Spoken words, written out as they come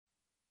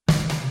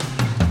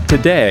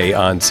Today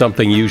on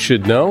Something You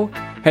Should Know,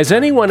 has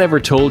anyone ever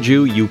told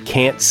you you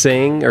can't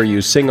sing or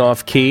you sing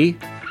off key?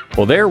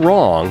 Well, they're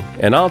wrong,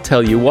 and I'll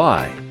tell you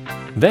why.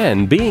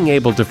 Then, being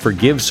able to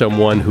forgive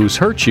someone who's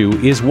hurt you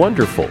is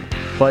wonderful.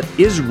 But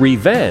is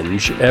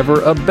revenge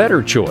ever a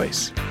better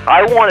choice?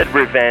 I wanted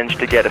revenge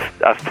to get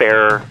a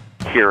fair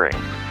hearing.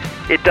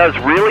 It does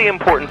really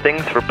important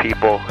things for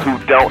people who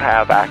don't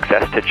have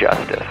access to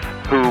justice,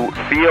 who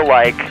feel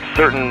like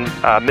certain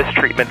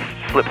mistreatments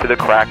slip through the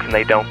cracks and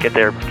they don't get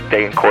their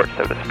day in court,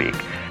 so to speak.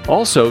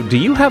 Also, do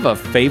you have a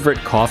favorite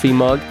coffee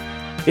mug?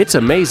 It's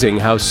amazing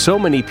how so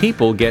many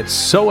people get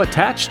so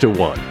attached to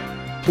one.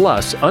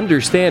 Plus,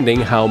 understanding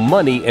how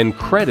money and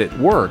credit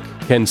work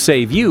can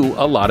save you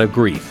a lot of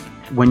grief.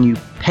 When you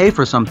pay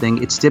for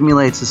something, it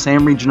stimulates the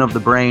same region of the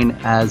brain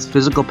as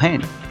physical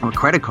pain. What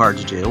credit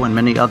cards do, and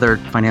many other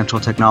financial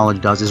technology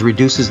does, is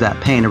reduces that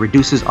pain. It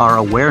reduces our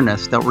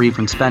awareness that we're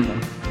even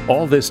spending.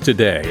 All this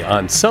today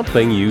on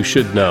Something You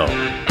Should Know.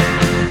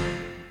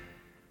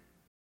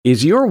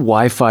 Is your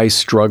Wi-Fi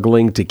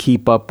struggling to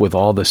keep up with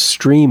all the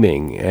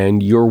streaming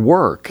and your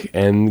work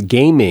and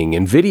gaming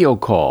and video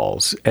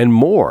calls and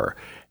more?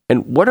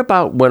 And what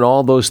about when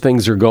all those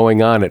things are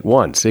going on at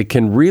once? It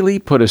can really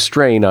put a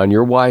strain on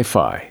your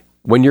Wi-Fi.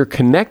 When you're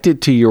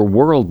connected to your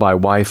world by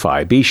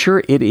Wi-Fi, be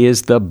sure it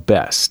is the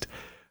best.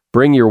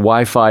 Bring your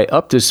Wi-Fi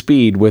up to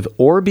speed with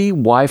Orbi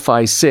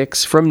Wi-Fi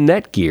 6 from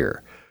Netgear.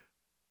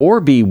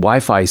 Orbi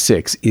Wi-Fi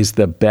 6 is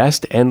the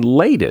best and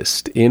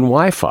latest in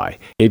Wi-Fi.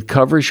 It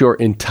covers your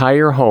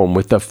entire home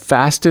with the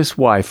fastest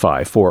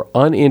Wi-Fi for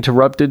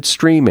uninterrupted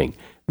streaming,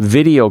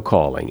 video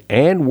calling,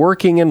 and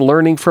working and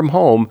learning from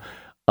home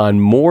on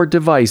more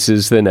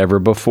devices than ever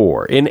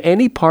before, in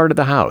any part of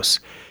the house.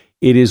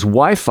 It is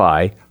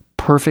Wi-Fi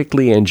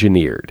perfectly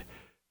engineered.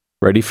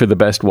 Ready for the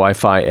best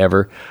Wi-Fi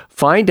ever?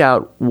 Find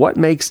out what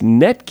makes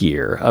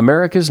Netgear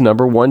America's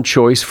 #1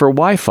 choice for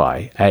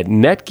Wi-Fi at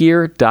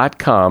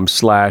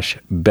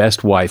netgear.com/best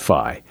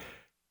Wi-Fi.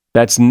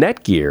 That's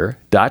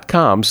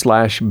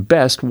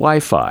netgear.com/best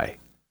Wi-Fi.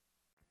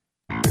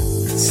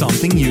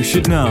 Something you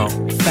should know.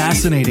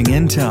 Fascinating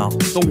intel,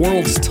 the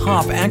world's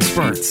top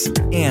experts,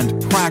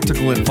 and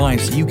practical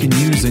advice you can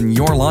use in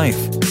your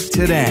life.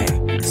 Today,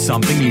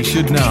 Something You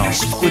Should Know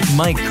with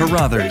Mike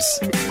Carruthers.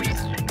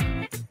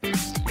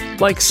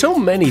 Like so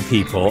many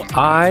people,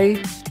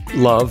 I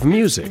love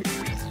music.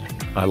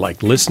 I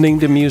like listening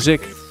to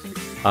music.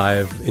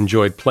 I've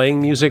enjoyed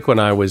playing music. When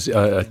I was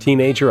a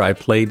teenager, I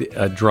played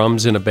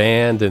drums in a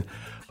band,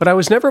 but I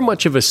was never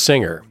much of a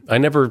singer. I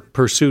never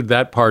pursued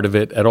that part of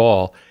it at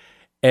all.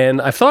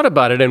 And I've thought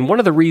about it, and one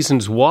of the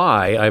reasons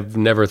why I've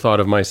never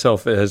thought of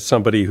myself as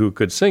somebody who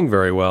could sing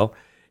very well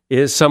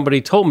is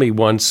somebody told me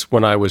once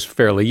when I was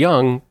fairly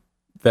young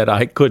that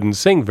I couldn't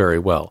sing very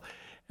well.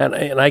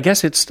 And I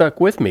guess it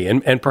stuck with me.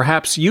 And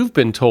perhaps you've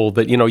been told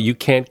that, you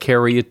can't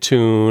carry a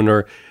tune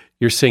or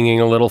you're singing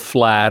a little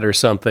flat or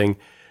something.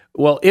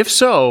 Well, if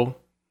so,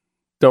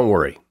 don't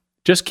worry.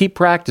 Just keep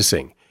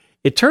practicing.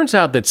 It turns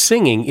out that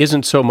singing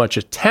isn't so much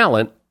a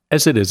talent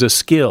as it is a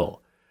skill.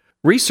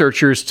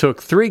 Researchers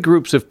took 3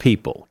 groups of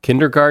people,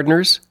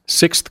 kindergartners,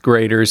 6th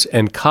graders,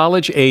 and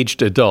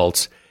college-aged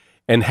adults,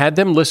 and had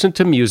them listen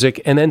to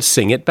music and then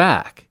sing it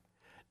back.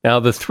 Now,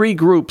 the 3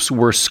 groups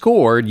were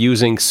scored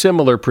using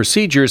similar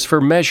procedures for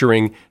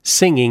measuring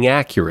singing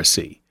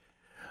accuracy.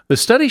 The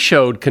study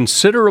showed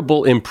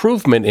considerable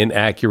improvement in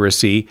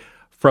accuracy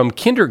from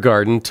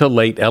kindergarten to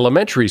late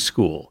elementary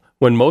school,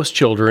 when most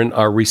children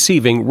are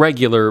receiving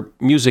regular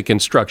music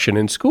instruction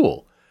in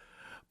school.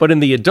 But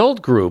in the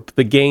adult group,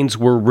 the gains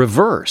were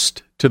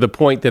reversed to the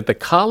point that the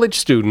college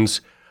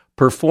students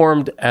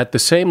performed at the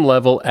same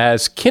level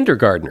as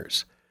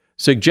kindergartners,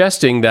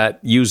 suggesting that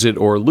use it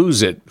or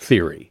lose it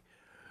theory.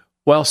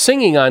 While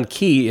singing on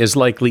key is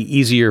likely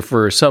easier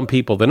for some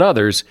people than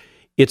others,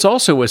 it's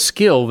also a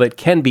skill that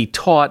can be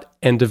taught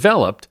and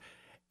developed,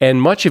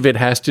 and much of it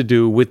has to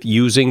do with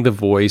using the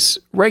voice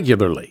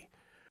regularly.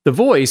 The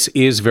voice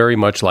is very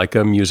much like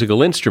a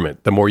musical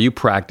instrument. The more you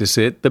practice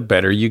it, the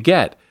better you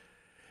get.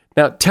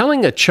 Now,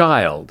 telling a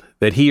child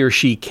that he or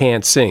she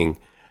can't sing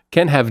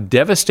can have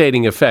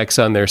devastating effects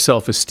on their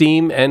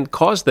self-esteem and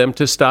cause them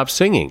to stop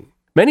singing.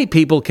 Many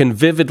people can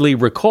vividly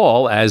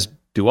recall, as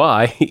do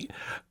I,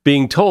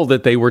 being told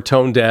that they were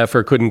tone deaf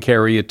or couldn't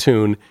carry a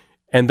tune,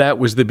 and that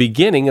was the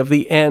beginning of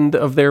the end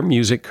of their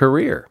music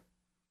career.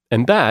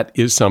 And that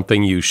is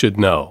something you should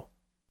know.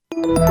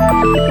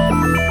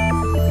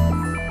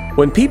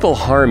 When people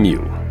harm you,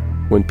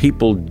 when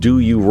people do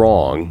you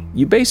wrong,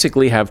 you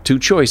basically have 2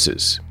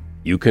 choices.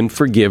 You can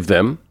forgive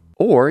them,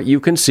 or you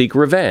can seek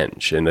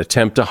revenge and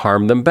attempt to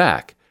harm them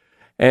back.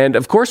 And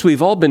of course,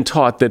 we've all been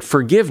taught that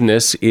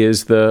forgiveness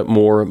is the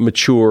more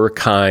mature,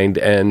 kind,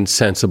 and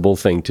sensible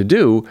thing to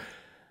do.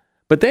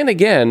 But then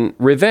again,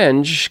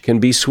 revenge can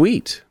be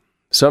sweet.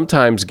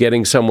 Sometimes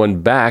getting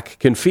someone back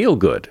can feel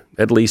good,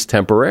 at least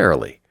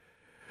temporarily.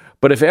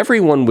 But if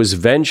everyone was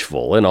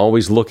vengeful and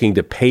always looking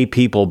to pay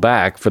people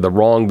back for the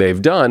wrong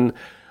they've done,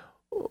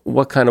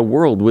 what kind of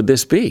world would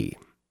this be?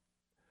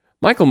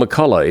 Michael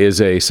McCullough is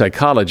a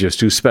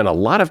psychologist who spent a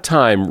lot of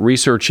time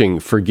researching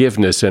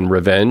forgiveness and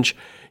revenge.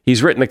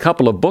 He's written a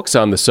couple of books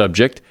on the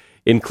subject,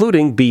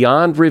 including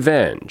Beyond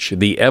Revenge,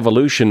 The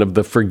Evolution of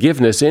the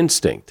Forgiveness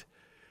Instinct.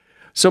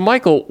 So,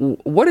 Michael,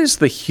 what is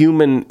the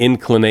human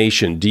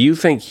inclination? Do you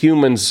think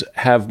humans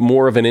have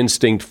more of an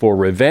instinct for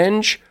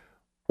revenge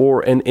or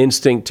an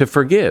instinct to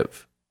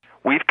forgive?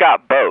 We've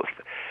got both.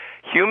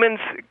 Humans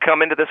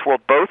come into this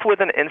world both with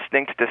an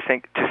instinct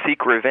to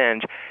seek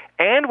revenge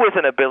and with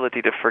an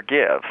ability to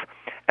forgive.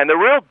 And the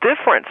real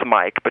difference,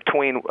 Mike,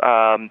 between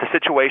the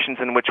situations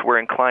in which we're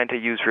inclined to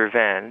use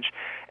revenge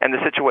and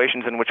the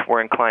situations in which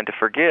we're inclined to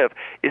forgive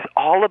is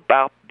all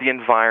about the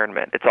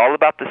environment. It's all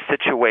about the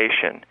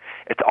situation.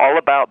 It's all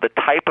about the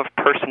type of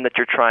person that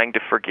you're trying to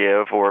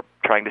forgive or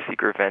trying to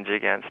seek revenge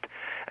against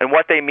and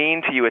what they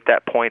mean to you at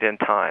that point in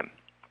time.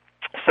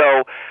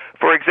 So,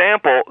 for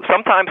example,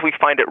 sometimes we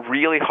find it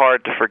really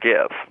hard to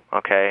forgive,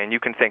 okay? And you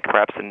can think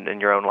perhaps in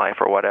your own life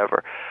or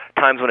whatever,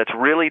 times when it's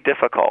really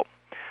difficult.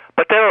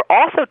 But there are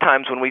also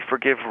times when we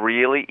forgive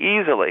really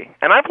easily.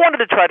 And I've wanted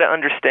to try to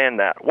understand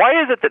that. Why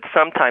is it that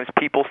sometimes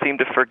people seem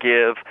to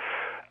forgive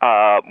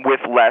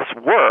with less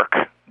work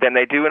than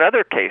they do in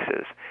other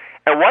cases?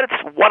 And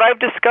what I've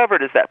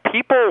discovered is that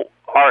people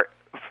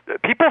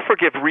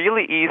forgive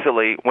really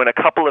easily when a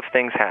couple of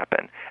things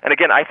happen. And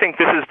again, I think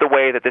this is the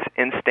way that this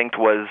instinct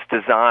was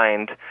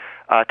designed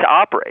to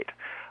operate.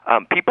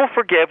 People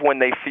forgive when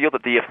they feel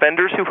that the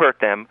offenders who hurt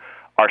them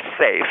are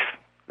safe,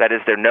 that is,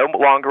 they're no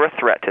longer a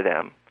threat to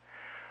them.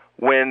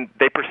 When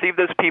they perceive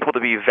those people to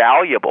be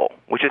valuable,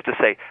 which is to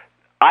say,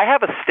 I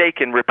have a stake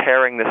in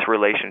repairing this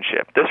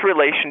relationship. This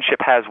relationship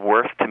has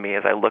worth to me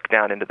as I look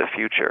down into the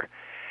future.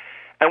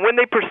 And when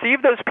they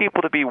perceive those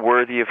people to be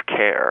worthy of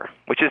care,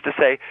 which is to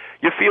say,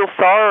 you feel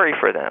sorry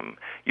for them,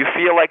 you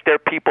feel like they're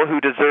people who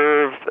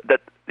deserve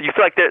that, you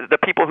feel like the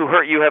people who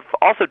hurt you have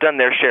also done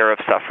their share of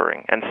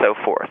suffering, and so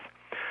forth.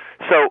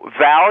 So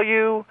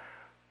value,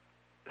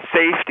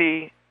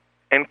 safety,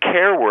 and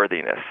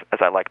careworthiness, as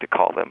I like to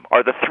call them,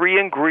 are the three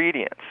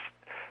ingredients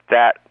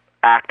that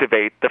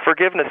activate the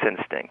forgiveness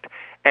instinct.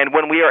 And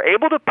when we are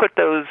able to put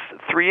those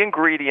three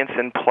ingredients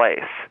in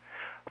place,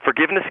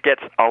 forgiveness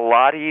gets a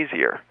lot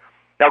easier.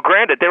 Now,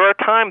 granted, there are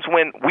times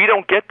when we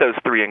don't get those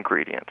three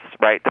ingredients,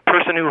 right? The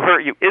person who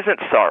hurt you isn't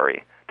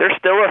sorry. They're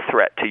still a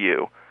threat to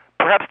you.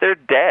 Perhaps they're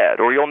dead,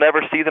 or you'll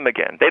never see them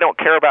again. They don't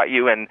care about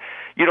you, and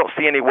you don't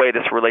see any way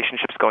this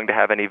relationship's going to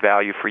have any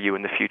value for you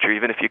in the future,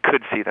 even if you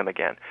could see them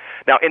again.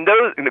 Now, in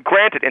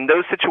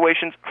those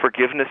situations,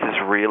 forgiveness is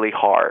really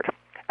hard.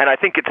 And I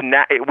think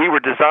we were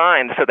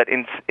designed so that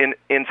in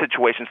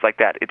situations like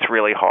that, it's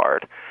really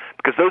hard.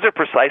 Because those are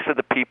precisely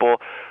the people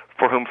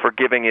for whom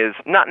forgiving is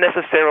not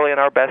necessarily in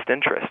our best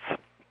interests.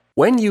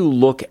 When you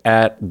look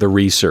at the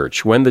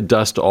research, when the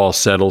dust all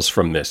settles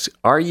from this,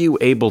 are you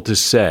able to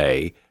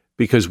say,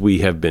 because we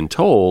have been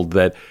told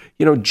that,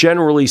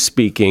 generally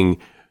speaking,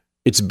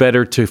 it's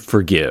better to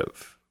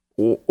forgive?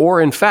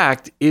 Or in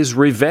fact, is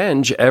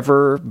revenge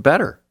ever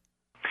better?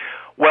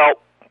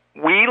 Well,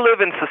 we live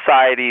in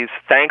societies,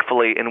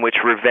 thankfully, in which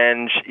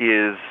revenge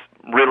is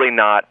really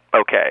not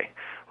okay,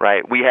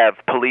 right? We have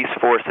police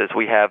forces,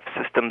 we have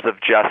systems of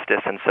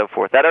justice and so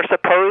forth that are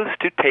supposed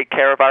to take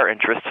care of our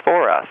interests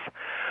for us.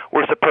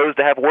 We're supposed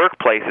to have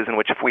workplaces in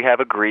which if we have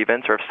a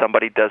grievance or if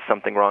somebody does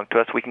something wrong to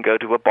us, we can go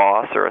to a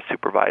boss or a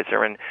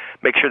supervisor and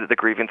make sure that the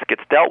grievance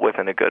gets dealt with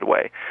in a good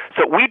way.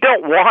 So we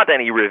don't want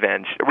any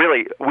revenge.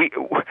 Really,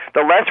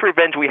 the less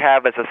revenge we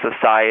have as a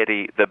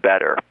society, the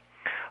better.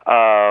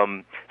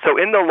 So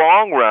in the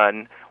long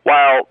run,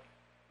 while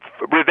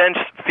revenge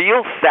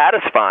feels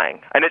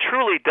satisfying, and it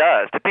truly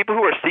does, to people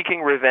who are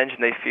seeking revenge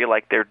and they feel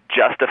like they're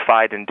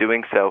justified in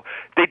doing so,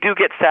 they do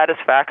get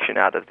satisfaction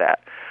out of that.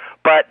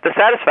 But the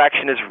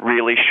satisfaction is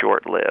really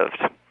short-lived.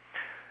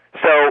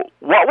 So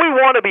what we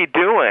want to be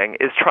doing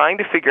is trying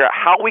to figure out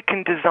how we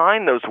can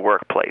design those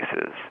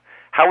workplaces,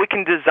 how we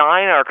can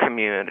design our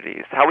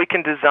communities, how we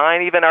can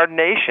design even our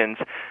nations,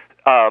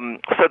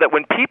 so that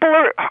when people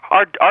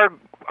are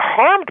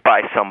harmed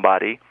by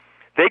somebody,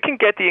 they can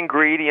get the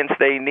ingredients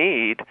they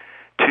need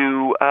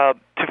to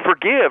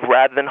forgive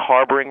rather than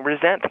harboring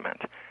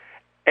resentment.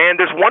 And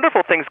there's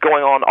wonderful things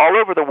going on all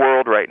over the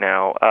world right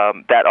now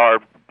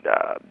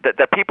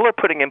that people are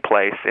putting in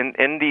place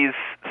in these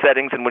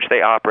settings in which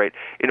they operate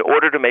in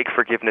order to make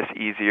forgiveness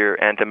easier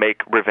and to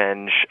make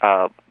revenge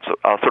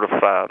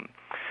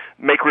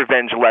make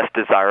revenge less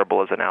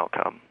desirable as an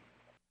outcome.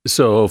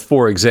 So,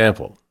 for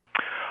example,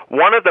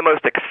 one of the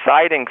most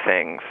exciting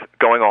things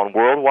going on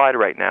worldwide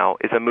right now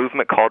is a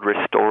movement called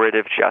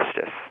restorative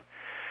justice.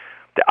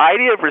 The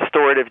idea of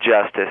restorative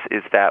justice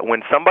is that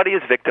when somebody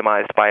is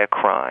victimized by a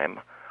crime,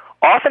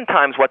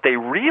 oftentimes what they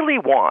really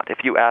want, if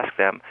you ask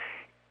them,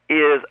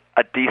 is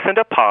a decent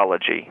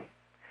apology,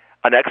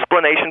 an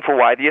explanation for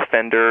why the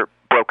offender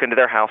broke into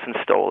their house and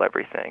stole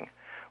everything,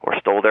 or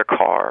stole their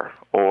car,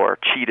 or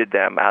cheated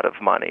them out of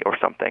money or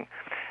something,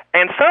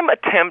 and some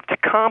attempt to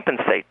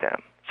compensate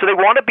them. So they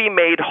want to be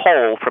made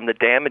whole from the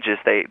damages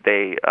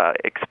they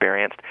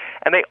experienced,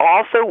 and they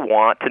also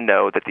want to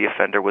know that the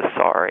offender was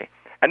sorry.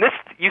 And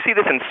you see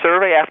this in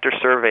survey after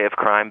survey of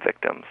crime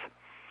victims.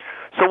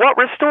 So what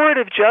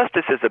restorative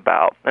justice is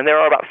about, and there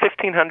are about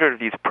 1,500 of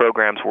these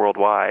programs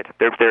worldwide.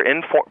 They're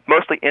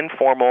mostly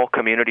informal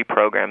community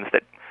programs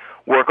that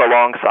work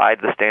alongside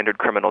the standard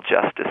criminal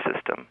justice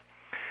system.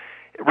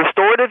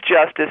 Restorative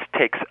justice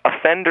takes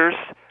offenders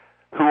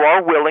who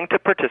are willing to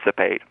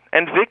participate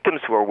and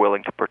victims who are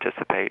willing to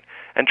participate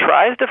and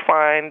tries to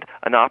find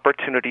an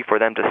opportunity for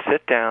them to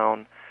sit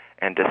down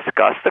and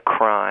discuss the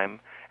crime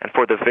and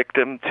for the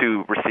victim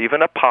to receive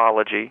an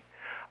apology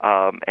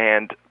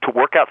and to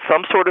work out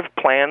some sort of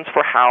plans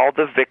for how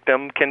the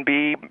victim can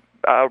be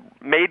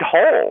made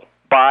whole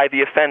by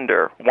the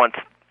offender once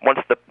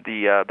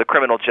the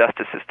criminal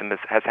justice system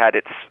has had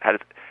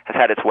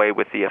its way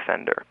with the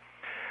offender.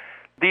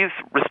 These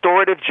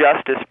restorative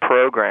justice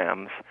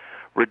programs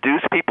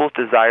reduce people's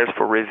desires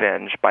for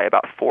revenge by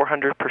about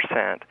 400%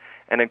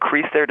 and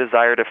increase their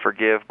desire to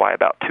forgive by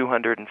about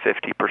 250%.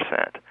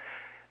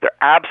 They're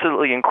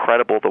absolutely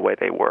incredible the way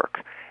they work.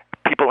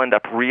 People end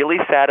up really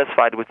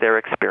satisfied with their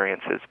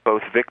experiences,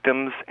 both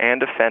victims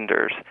and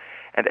offenders,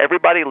 and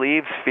everybody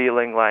leaves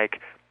feeling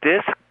like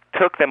this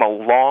took them a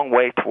long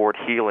way toward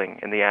healing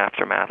in the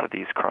aftermath of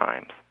these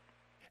crimes.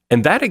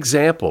 And that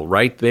example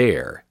right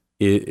there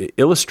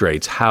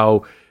illustrates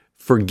how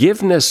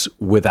forgiveness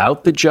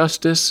without the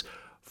justice,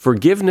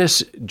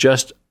 forgiveness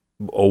just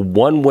a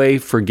one-way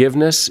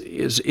forgiveness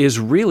is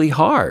really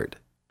hard.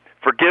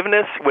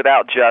 Forgiveness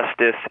without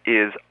justice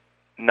is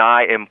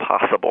nigh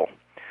impossible.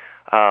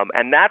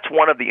 And that's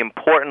one of the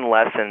important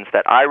lessons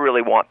that I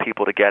really want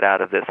people to get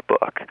out of this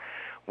book.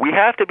 We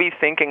have to be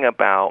thinking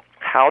about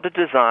how to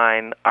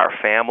design our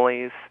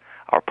families,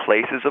 our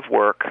places of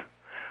work,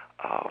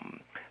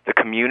 the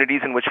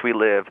communities in which we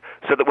live,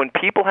 so that when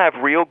people have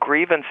real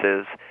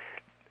grievances,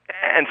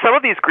 and some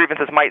of these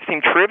grievances might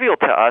seem trivial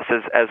to us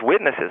as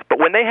witnesses, but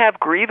when they have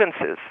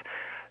grievances,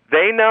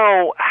 they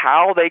know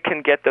how they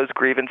can get those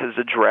grievances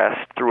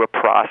addressed through a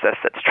process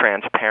that's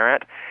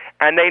transparent,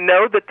 and they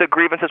know that the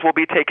grievances will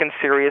be taken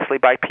seriously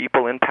by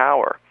people in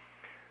power.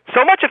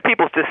 So much of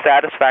people's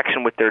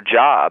dissatisfaction with their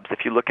jobs,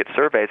 if you look at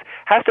surveys,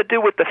 has to do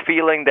with the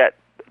feeling that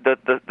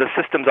the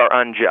systems are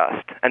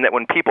unjust, and that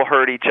when people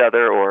hurt each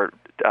other or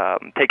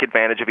take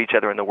advantage of each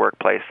other in the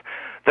workplace,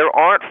 there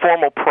aren't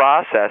formal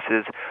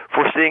processes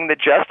for seeing that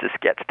justice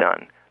gets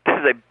done. This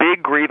is a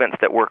big grievance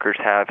that workers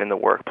have in the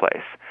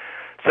workplace.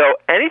 So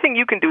anything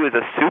you can do as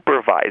a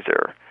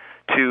supervisor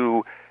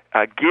to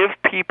give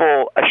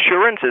people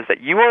assurances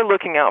that you are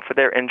looking out for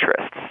their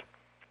interests,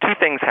 two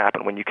things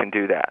happen when you can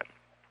do that.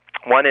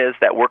 One is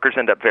that workers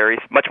end up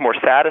much more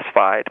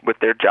satisfied with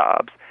their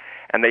jobs,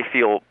 and they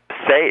feel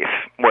safe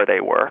where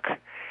they work,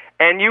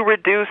 and you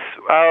reduce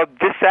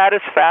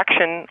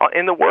dissatisfaction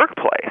in the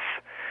workplace.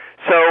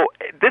 So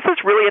this is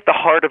really at the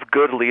heart of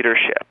good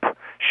leadership,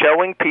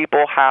 showing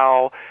people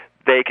how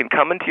they can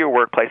come into your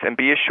workplace and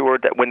be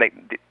assured that when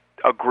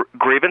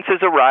grievances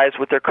arise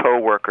with their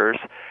coworkers,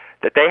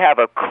 that they have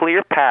a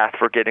clear path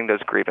for getting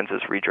those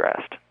grievances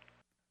redressed.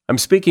 I'm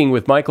speaking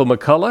with Michael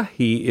McCullough.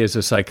 He is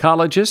a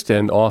psychologist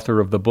and author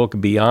of the book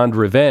Beyond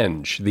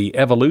Revenge, The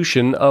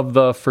Evolution of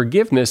the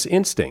Forgiveness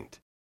Instinct.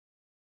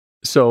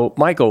 So,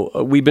 Michael,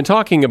 we've been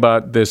talking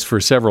about this for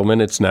several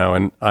minutes now,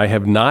 and I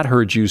have not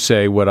heard you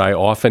say what I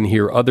often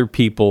hear other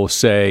people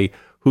say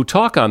who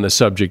talk on the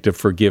subject of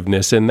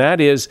forgiveness, and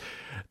that is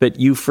that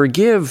you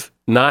forgive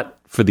not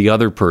for the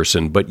other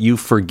person, but you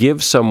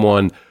forgive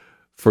someone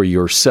for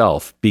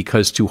yourself,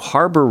 because to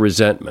harbor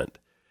resentment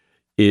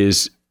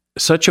is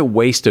such a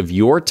waste of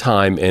your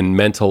time and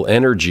mental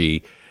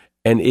energy,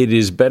 and it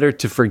is better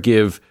to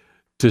forgive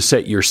to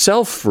set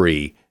yourself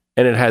free,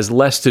 and it has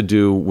less to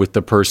do with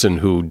the person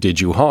who did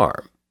you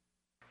harm.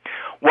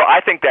 Well, I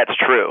think that's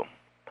true.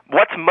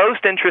 What's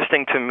most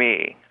interesting to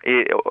me,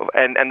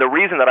 and the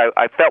reason that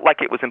I felt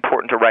like it was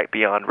important to write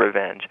Beyond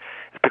Revenge,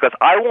 is because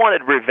I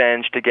wanted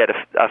revenge to get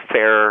a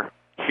fair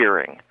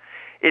hearing.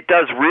 It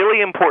does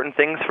really important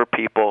things for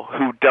people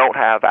who don't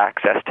have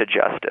access to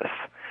justice,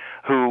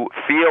 who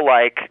feel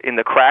like in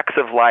the cracks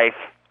of life,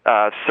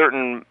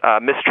 certain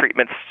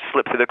mistreatments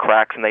slip through the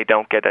cracks and they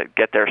don't get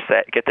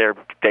their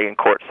day in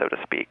court, so to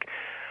speak.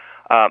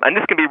 And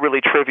this can be really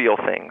trivial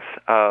things.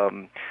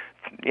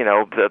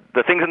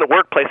 The things in the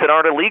workplace that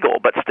aren't illegal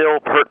but still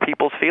hurt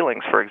people's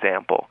feelings, for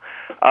example.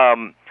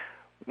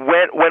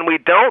 When we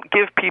don't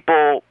give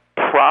people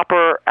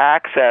proper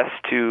access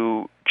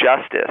to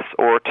justice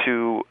or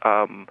to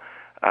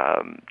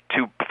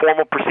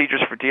formal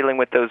procedures for dealing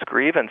with those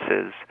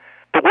grievances,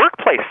 the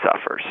workplace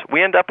suffers.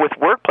 We end up with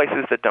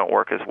workplaces that don't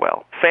work as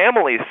well.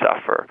 Families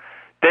suffer.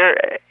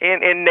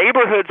 In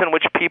neighborhoods in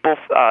which people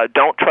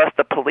don't trust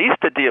the police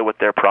to deal with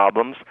their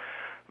problems,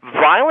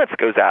 violence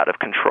goes out of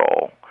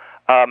control.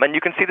 And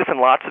you can see this in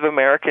lots of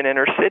American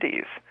inner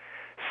cities.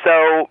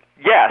 So,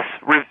 yes,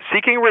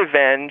 seeking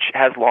revenge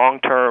has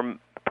long-term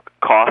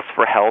costs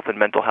for health and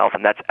mental health,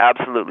 and that's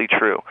absolutely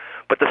true.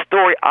 But the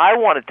story I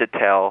wanted to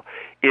tell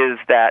is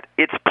that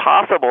it's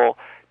possible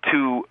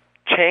to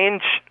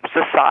change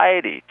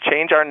society,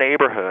 change our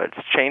neighborhoods,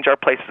 change our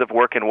places of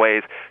work in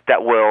ways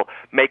that will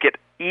make it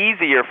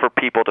easier for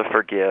people to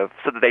forgive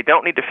so that they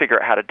don't need to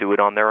figure out how to do it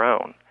on their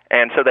own.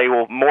 And so they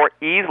will more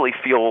easily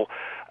feel,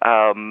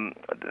 so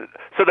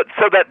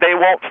that they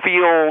won't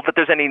feel that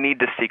there's any need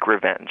to seek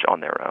revenge on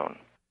their own.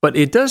 But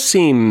it does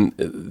seem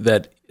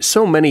that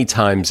so many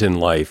times in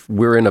life,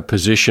 we're in a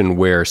position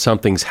where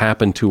something's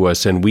happened to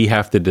us and we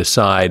have to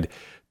decide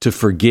to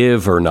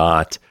forgive or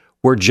not,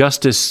 where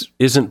justice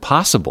isn't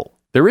possible.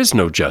 There is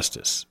no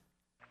justice.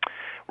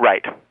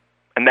 Right.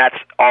 And that's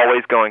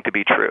always going to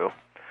be true.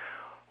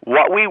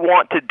 What we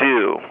want to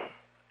do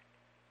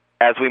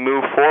as we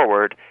move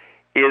forward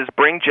is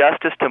bring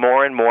justice to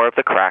more and more of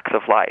the cracks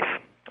of life.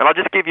 And I'll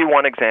just give you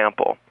one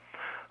example.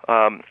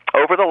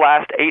 Over the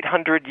last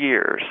 800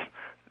 years,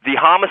 the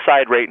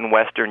homicide rate in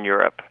Western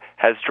Europe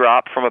has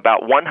dropped from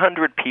about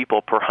 100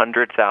 people per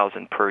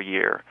 100,000 per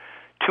year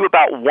to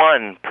about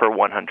 1 per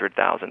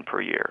 100,000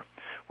 per year.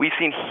 We've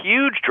seen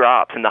huge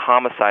drops in the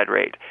homicide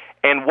rate.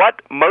 And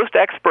what most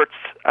experts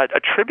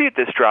attribute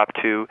this drop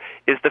to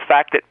is the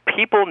fact that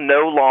people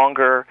no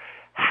longer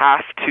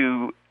have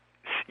to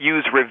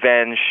use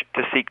revenge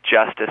to seek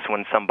justice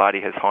when somebody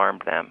has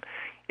harmed them.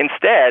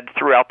 Instead,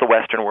 throughout the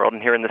Western world,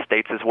 and here in the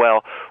States as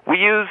well, we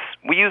use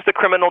the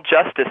criminal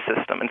justice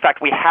system. In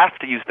fact, we have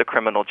to use the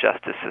criminal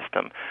justice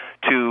system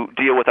to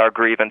deal with our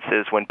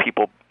grievances when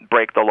people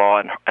break the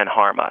law and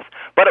harm us.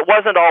 But it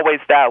wasn't always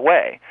that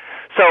way.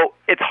 So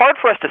it's hard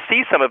for us to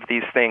see some of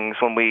these things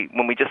when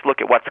we just look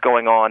at what's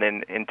going on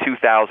in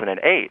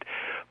 2008.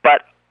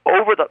 But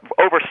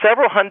over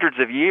several hundreds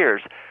of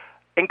years,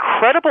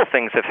 incredible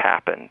things have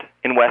happened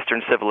in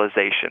Western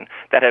civilization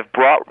that have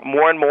brought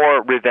more and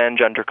more revenge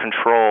under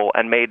control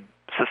and made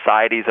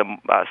societies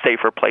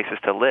safer places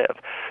to live.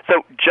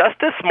 So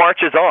justice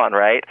marches on,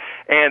 right?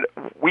 And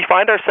we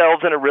find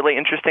ourselves in a really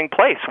interesting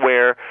place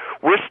where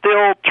we're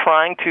still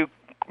trying to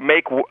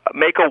make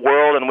a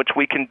world in which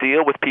we can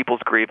deal with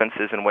people's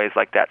grievances in ways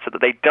like that so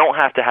that they don't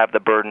have to have the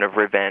burden of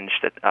revenge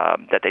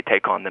that they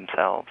take on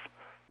themselves.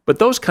 But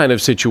those kind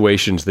of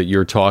situations that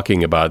you're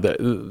talking about,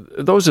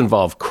 those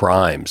involve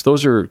crimes.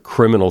 Those are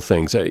criminal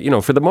things.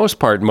 For the most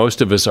part,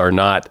 most of us are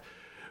not,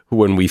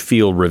 when we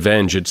feel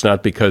revenge, it's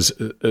not because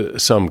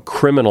some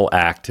criminal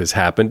act has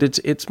happened.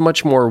 It's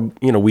much more,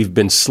 we've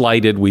been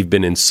slighted, we've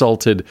been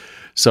insulted,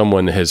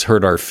 someone has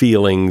hurt our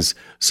feelings,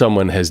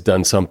 someone has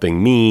done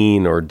something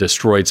mean or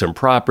destroyed some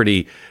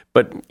property.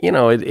 But,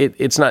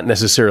 it's not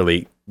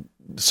necessarily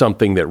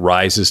something that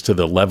rises to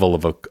the level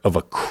of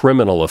a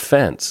criminal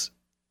offense.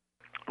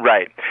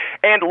 Right.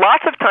 And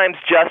lots of times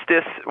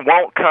justice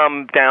won't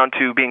come down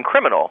to being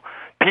criminal.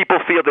 People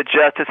feel that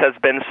justice has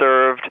been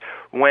served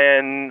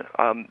when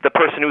the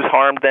person who's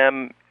harmed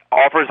them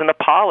offers an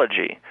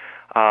apology,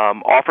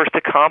 offers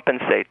to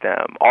compensate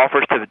them,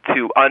 offers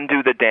to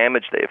undo the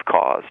damage they've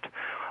caused.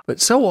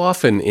 But so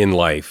often in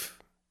life,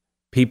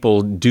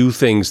 people do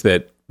things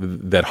that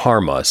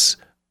harm us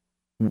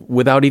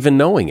without even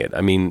knowing it.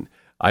 I mean,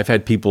 I've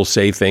had people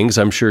say things,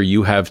 I'm sure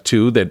you have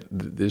too, that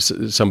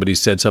somebody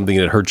said something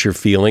that hurts your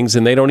feelings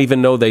and they don't even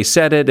know they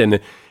said it, and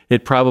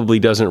it probably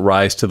doesn't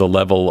rise to the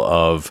level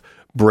of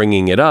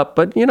bringing it up,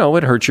 but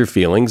it hurts your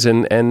feelings.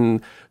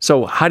 And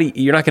so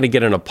you're not going to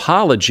get an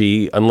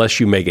apology unless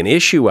you make an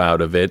issue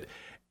out of it,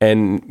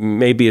 and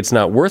maybe it's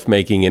not worth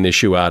making an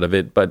issue out of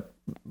it, but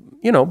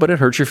it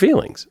hurts your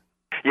feelings.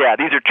 Yeah,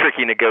 these are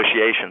tricky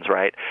negotiations,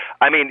 right?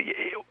 I mean,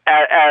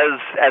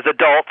 as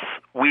adults,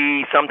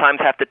 we sometimes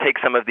have to take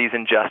some of these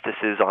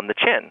injustices on the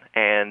chin,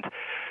 and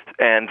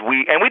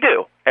we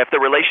do. If the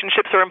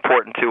relationships are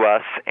important to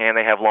us and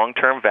they have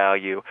long-term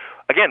value,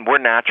 again, we're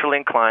naturally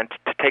inclined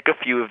to take a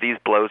few of these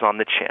blows on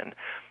the chin.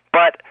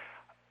 But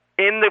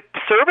in the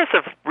service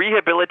of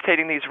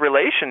rehabilitating these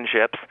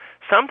relationships,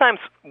 sometimes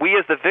we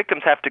as the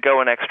victims have to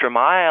go an extra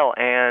mile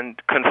and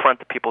confront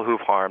the people who've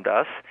harmed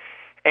us.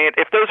 And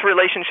if those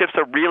relationships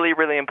are really,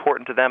 really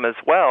important to them as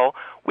well,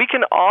 we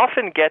can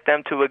often get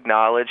them to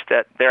acknowledge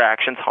that their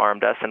actions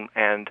harmed us,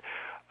 and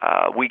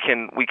we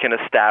can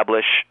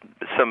establish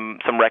some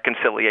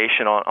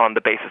reconciliation on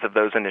the basis of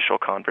those initial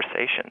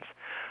conversations.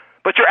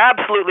 But you're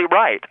absolutely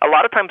right. A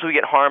lot of times we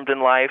get harmed in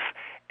life,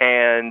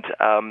 and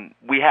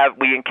we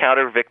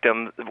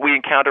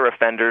encounter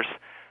offenders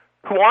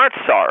who aren't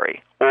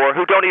sorry or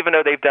who don't even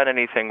know they've done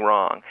anything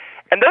wrong.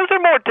 And those are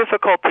more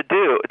difficult to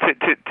do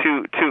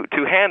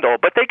to handle,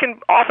 but they can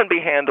often be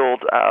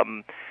handled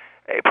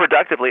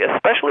productively,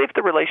 especially if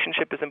the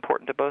relationship is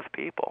important to both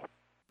people.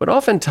 But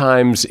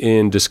oftentimes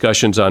in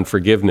discussions on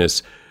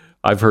forgiveness,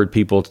 I've heard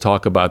people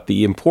talk about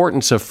the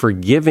importance of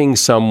forgiving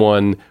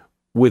someone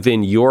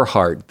within your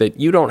heart, that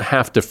you don't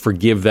have to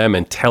forgive them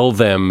and tell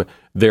them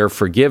they're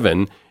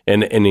forgiven.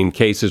 And in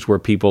cases where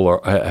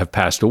people have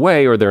passed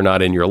away, or they're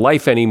not in your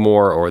life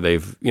anymore, or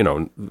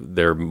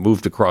they're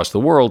moved across the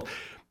world,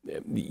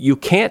 you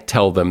can't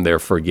tell them they're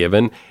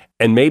forgiven,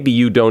 and maybe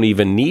you don't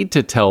even need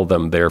to tell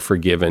them they're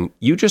forgiven.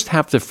 You just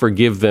have to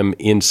forgive them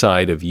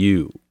inside of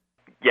you.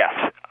 Yes,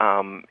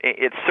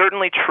 it's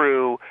certainly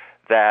true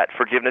that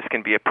forgiveness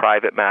can be a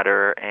private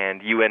matter,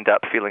 and you end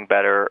up feeling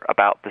better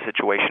about the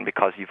situation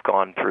because you've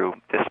gone through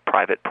this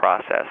private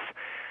process.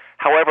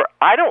 However,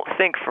 I don't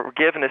think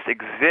forgiveness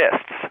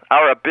exists.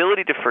 Our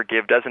ability to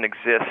forgive doesn't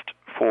exist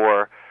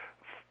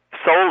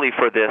solely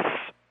for this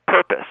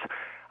purpose.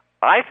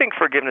 I think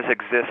forgiveness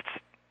exists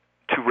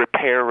to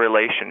repair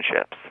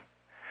relationships.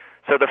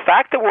 So the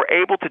fact that we're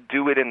able to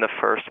do it in the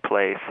first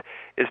place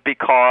is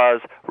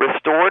because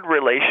restored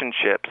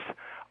relationships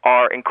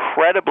are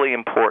incredibly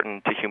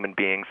important to human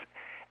beings.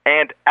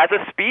 And as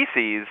a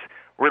species,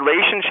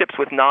 relationships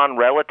with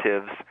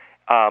non-relatives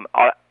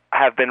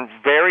have been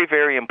very,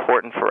 very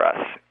important for us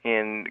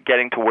in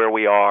getting to where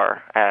we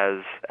are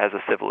as a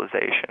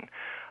civilization.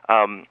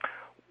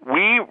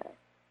 We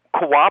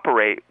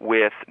cooperate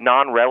with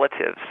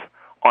non-relatives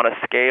on a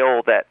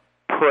scale that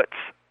puts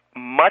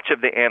most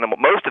of the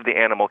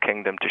animal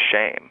kingdom to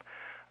shame.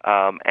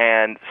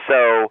 And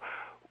so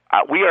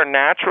we are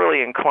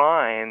naturally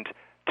inclined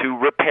to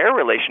repair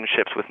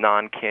relationships with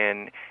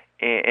non-kin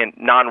and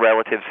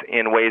non-relatives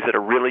in ways that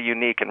are really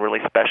unique and really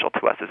special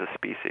to us as a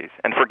species.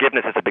 And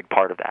forgiveness is a big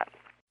part of that.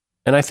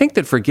 And I think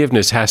that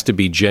forgiveness has to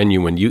be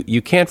genuine.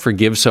 You can't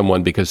forgive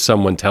someone because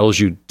someone tells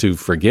you to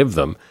forgive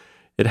them.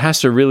 It has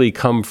to really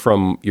come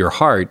from your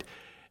heart.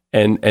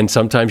 And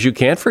sometimes you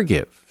can't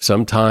forgive.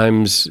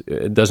 Sometimes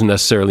it doesn't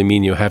necessarily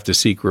mean you have to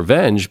seek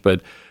revenge,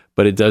 but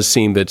it does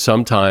seem that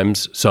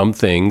sometimes some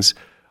things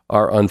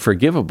are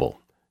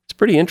unforgivable. It's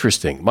pretty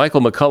interesting.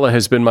 Michael McCullough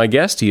has been my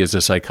guest. He is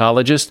a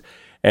psychologist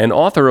and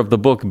author of the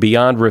book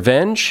Beyond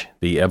Revenge,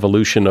 The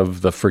Evolution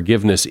of the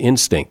Forgiveness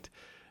Instinct.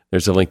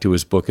 There's a link to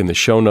his book in the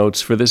show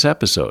notes for this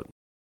episode.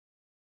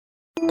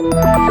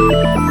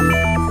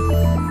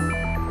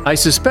 I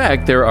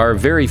suspect there are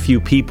very few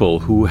people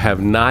who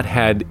have not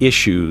had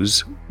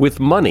issues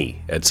with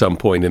money at some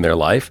point in their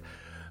life.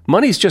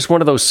 Money is just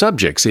one of those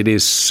subjects. It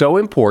is so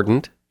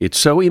important, it's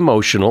so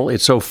emotional,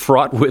 it's so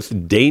fraught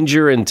with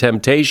danger and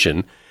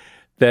temptation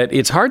that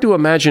it's hard to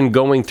imagine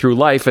going through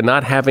life and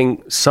not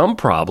having some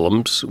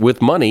problems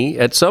with money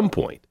at some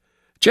point.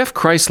 Jeff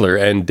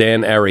Kreisler and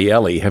Dan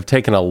Ariely have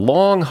taken a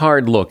long,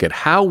 hard look at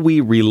how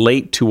we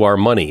relate to our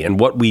money and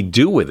what we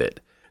do with it.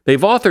 They've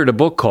authored a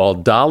book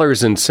called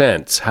Dollars and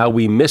Cents, How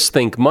We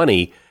Misthink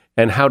Money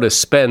and How to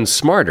Spend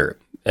Smarter.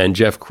 And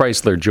Jeff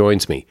Kreisler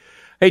joins me.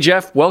 Hey,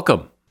 Jeff,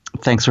 welcome.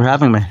 Thanks for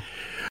having me.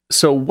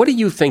 So what do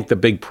you think the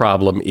big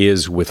problem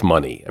is with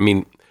money? I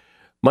mean,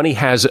 money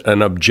has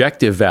an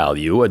objective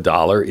value. A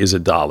dollar is a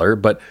dollar,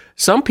 but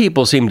some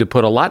people seem to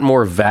put a lot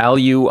more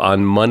value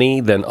on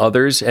money than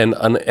others and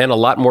a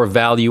lot more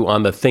value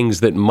on the things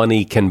that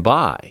money can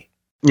buy.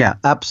 Yeah,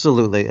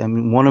 absolutely. I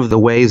mean, one of the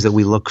ways that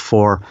we look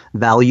for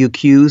value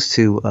cues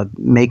to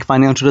make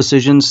financial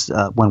decisions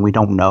when we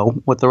don't know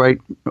what the right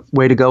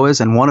way to go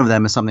is, and one of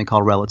them is something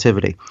called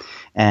relativity.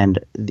 And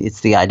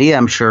it's the idea,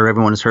 I'm sure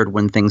everyone has heard,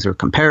 when things are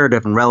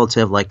comparative and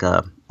relative, like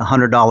a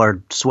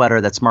 $100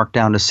 sweater that's marked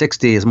down to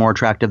 $60 is more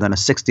attractive than a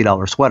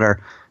 $60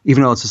 sweater,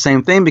 even though it's the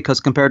same thing, because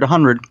compared to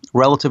 100,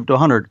 relative to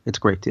 100, it's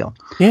a great deal.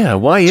 Yeah,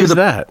 why is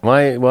that?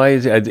 Why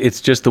is it?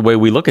 It's just the way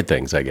we look at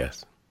things, I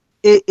guess.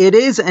 It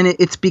is, and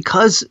it's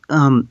because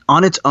on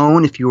its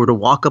own, if you were to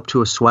walk up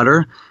to a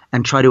sweater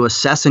and try to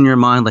assess in your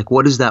mind, like,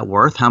 what is that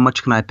worth? How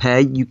much can I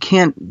pay? You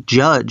can't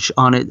judge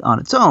on it on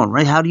its own,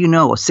 right? How do you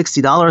know?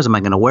 $60, am I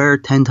going to wear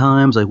it 10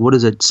 times? Like, what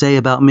does it say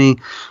about me?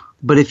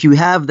 But if you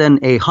have then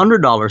a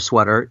 $100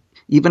 sweater,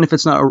 even if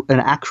it's not an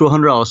actual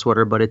 $100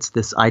 sweater, but it's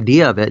this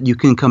idea of it, you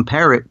can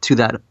compare it to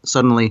that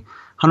suddenly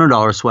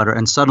 $100 sweater,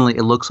 and suddenly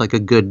it looks like a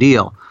good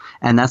deal.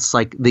 And that's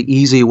like the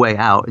easy way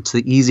out. It's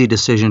the easy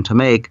decision to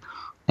make.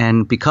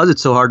 And because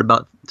it's so hard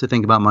to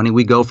think about money,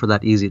 we go for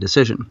that easy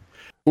decision.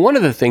 One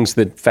of the things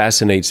that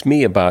fascinates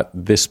me about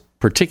this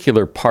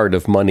particular part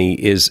of money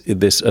is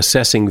this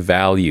assessing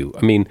value.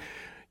 I mean,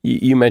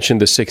 you mentioned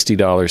the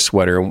 $60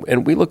 sweater,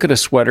 and we look at a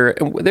sweater,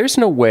 and there's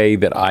no way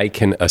that I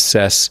can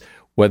assess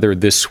whether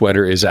this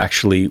sweater is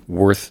actually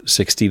worth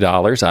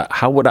 $60.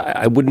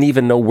 I wouldn't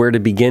even know where to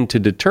begin to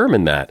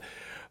determine that.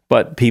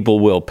 But people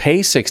will pay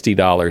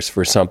 $60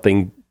 for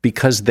something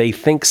because they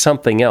think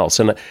something else.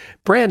 And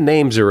brand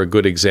names are a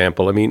good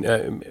example. I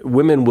mean,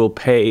 women will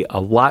pay a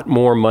lot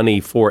more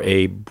money for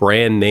a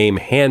brand name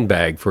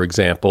handbag, for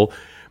example,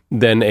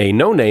 than a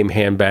no-name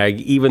handbag,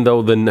 even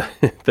though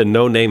the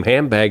no-name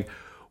handbag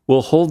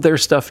will hold their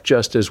stuff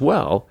just as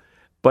well,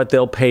 but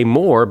they'll pay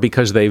more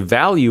because they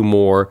value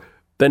more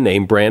the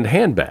name brand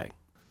handbag.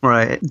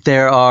 Right.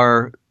 There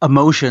are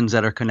emotions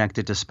that are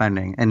connected to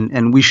spending,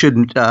 and we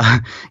shouldn't,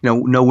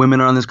 no women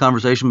are on this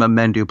conversation, but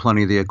men do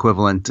plenty of the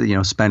equivalent,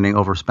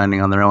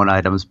 overspending on their own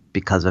items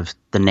because of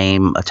the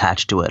name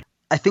attached to it.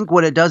 I think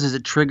what it does is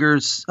it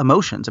triggers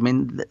emotions. I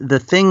mean,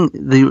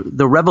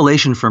 the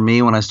revelation for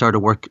me when I started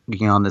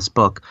working on this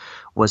book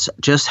was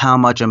just how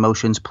much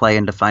emotions play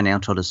into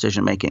financial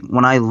decision making.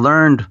 When I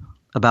learned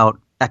about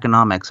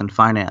economics and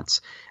finance,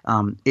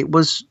 it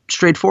was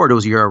straightforward. It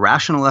was, you're a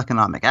rational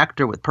economic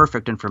actor with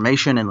perfect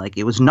information, and like,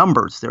 it was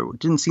numbers. There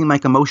didn't seem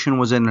like emotion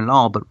was in it at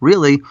all, but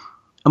really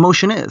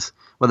emotion is.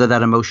 Whether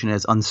that emotion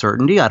is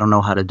uncertainty, I don't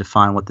know how to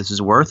define what this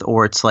is worth,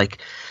 or it's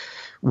like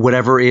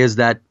whatever is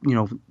that,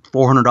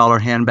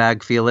 $400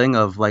 handbag feeling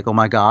of like, oh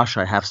my gosh,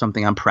 I have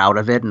something, I'm proud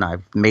of it, and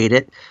I've made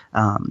it.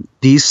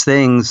 These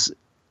things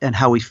and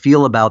how we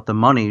feel about the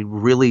money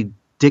really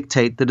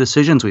dictate the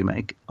decisions we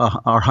make.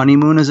 Our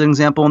honeymoon is an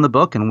example in the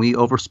book, and we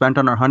overspent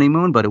on our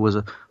honeymoon, but it was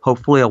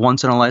hopefully a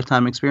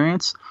once-in-a-lifetime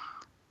experience.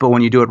 But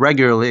when you do it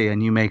regularly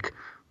and you make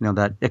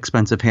that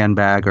expensive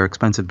handbag or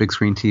expensive big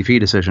screen TV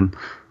decision,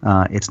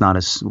 it's not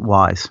as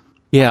wise.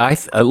 Yeah,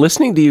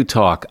 listening to you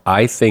talk,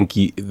 I think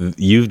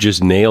you've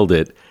just nailed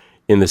it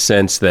in the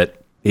sense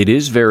that it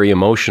is very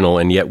emotional,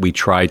 and yet we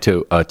try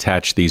to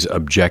attach these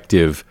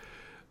objective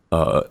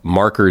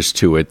markers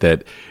to it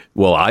that,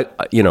 well,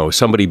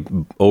 somebody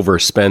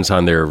overspends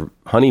on their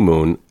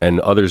honeymoon, and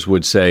others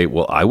would say,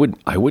 well, I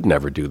would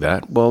never do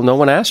that. Well, no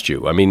one asked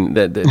you. I mean,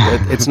 that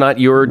it's not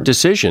your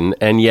decision,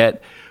 and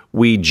yet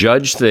we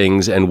judge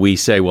things and we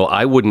say, well,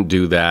 I wouldn't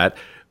do that,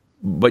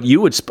 but you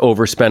would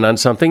overspend on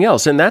something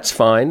else, and that's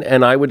fine,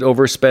 and I would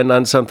overspend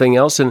on something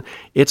else, and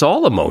it's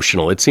all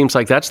emotional. It seems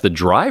like that's the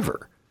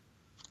driver.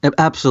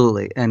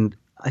 Absolutely. And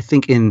I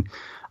think in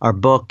our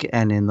book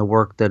and in the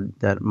work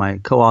that my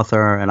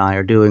co-author and I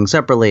are doing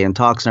separately in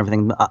talks and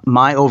everything,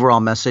 my overall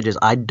message is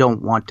I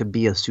don't want to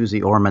be a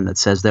Susie Orman that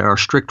says there are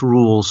strict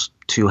rules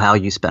to how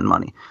you spend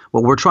money.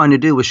 What we're trying to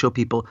do is show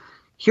people,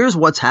 here's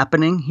what's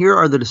happening. Here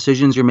are the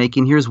decisions you're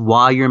making. Here's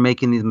why you're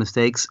making these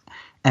mistakes.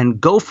 And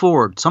go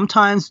forward.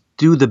 Sometimes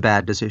do the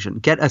bad decision.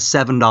 Get a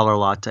 $7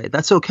 latte.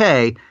 That's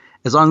okay,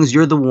 as long as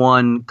you're the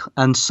one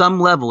on some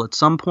level at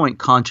some point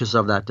conscious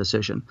of that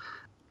decision.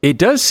 It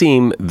does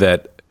seem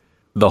that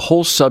the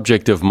whole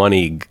subject of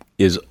money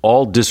is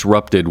all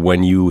disrupted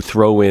when you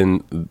throw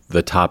in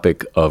the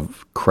topic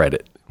of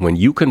credit. When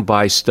you can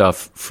buy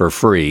stuff for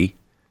free,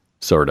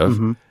 sort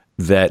of,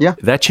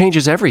 that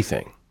changes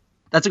everything.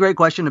 That's a great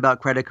question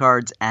about credit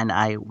cards, and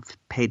I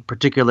paid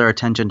particular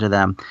attention to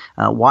them.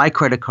 Why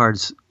credit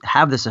cards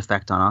have this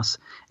effect on us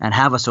and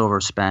have us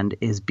overspend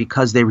is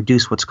because they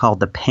reduce what's called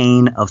the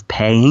pain of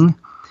paying.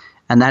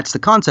 And that's the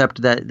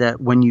concept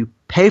that when you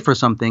pay for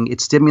something, it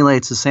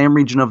stimulates the same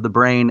region of the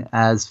brain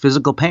as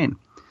physical pain.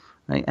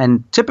 Right?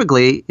 And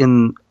typically,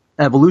 in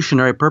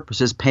evolutionary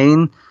purposes,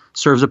 pain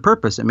serves a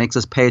purpose. It makes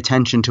us pay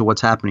attention to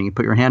what's happening. You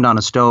put your hand on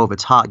a stove,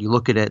 it's hot, you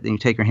look at it, then you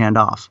take your hand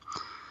off.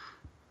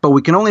 But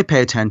we can only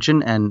pay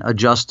attention and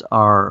adjust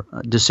our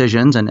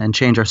decisions and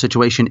change our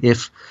situation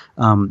if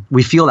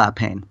we feel that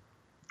pain.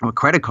 What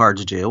credit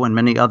cards do, and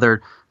many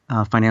other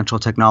financial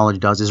technology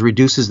does, is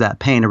reduces that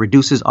pain. It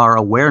reduces our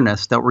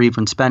awareness that we're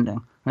even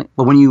spending. Right?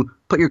 But when you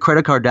put your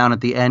credit card down at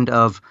the end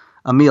of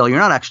a meal, you're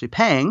not actually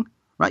paying,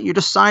 right? You're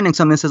just signing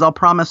something that says, I'll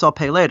promise I'll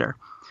pay later.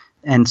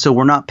 And so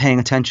we're not paying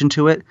attention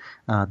to it,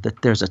 that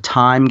there's a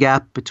time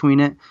gap between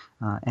it.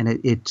 And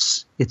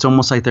it's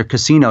almost like they're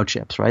casino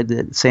chips, right?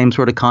 The same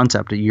sort of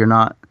concept. You're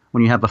not,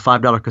 when you have a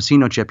 $5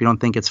 casino chip, you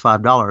don't think it's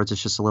 $5.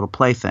 It's just a little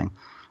plaything,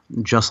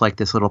 just like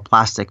this little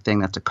plastic thing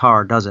that's a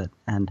car does it.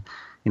 And,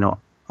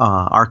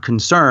 our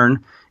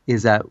concern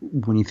is that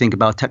when you think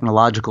about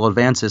technological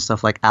advances,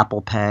 stuff like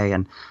Apple Pay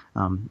and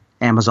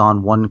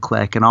Amazon One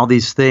Click and all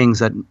these things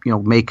that,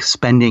 make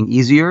spending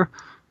easier,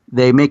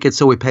 they make it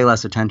so we pay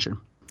less attention.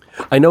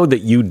 I know that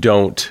you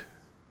don't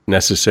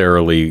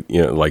necessarily,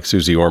 like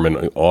Susie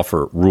Orman,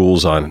 offer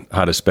rules on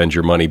how to spend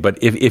your money. But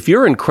if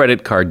you're in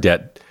credit card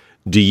debt,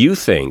 do you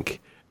think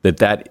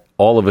that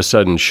all of a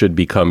sudden should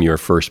become your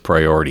first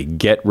priority?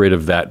 Get rid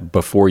of that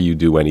before you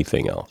do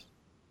anything else?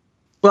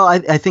 Well,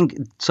 I think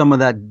some of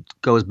that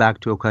goes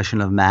back to a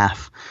question of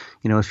math.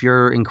 If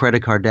you're in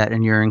credit card debt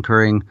and you're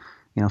incurring,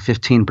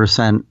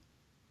 15%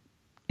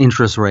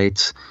 interest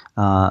rates,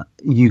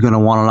 you're going to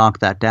want to knock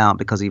that down,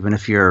 because even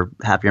if you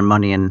have your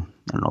money in,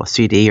 a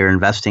CD or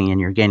investing and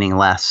you're gaining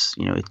less,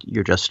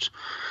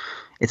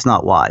 it's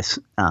not wise.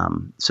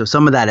 So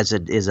some of that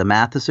is a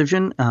math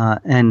decision,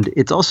 and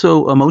it's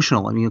also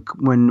emotional. I mean,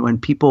 when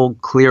people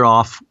clear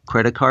off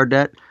credit card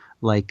debt,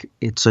 like,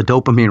 it's a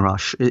dopamine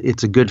rush.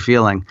 It's a good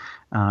feeling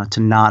to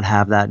not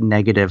have that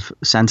negative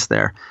sense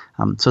there.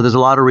 So there's a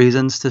lot of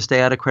reasons to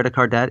stay out of credit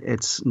card debt.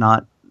 It's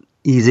not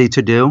easy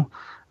to do,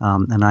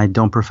 and I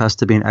don't profess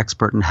to be an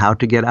expert in how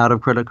to get out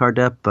of credit card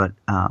debt, but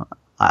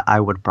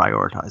I would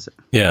prioritize it.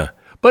 Yeah.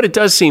 But it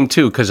does seem,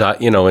 too, because,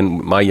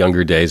 in my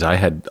younger days, I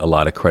had a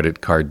lot of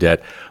credit card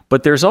debt.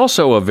 But there's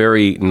also a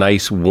very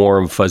nice,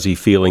 warm, fuzzy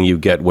feeling you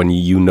get when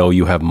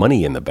you have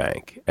money in the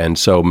bank. And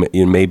so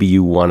maybe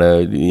you want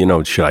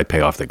to, should I pay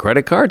off the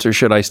credit cards or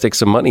should I stick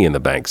some money in the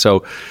bank?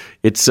 So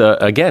it's,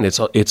 again,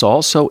 it's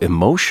also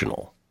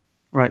emotional.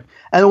 Right.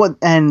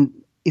 And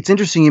it's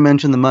interesting you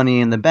mentioned the money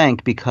in the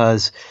bank,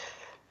 because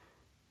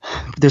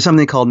there's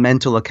something called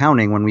mental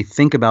accounting when we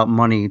think about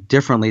money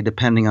differently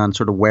depending on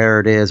sort of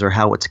where it is or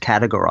how it's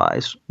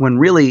categorized, when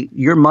really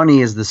your money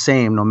is the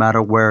same no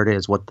matter where it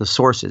is, what the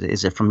source is.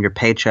 Is it from your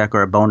paycheck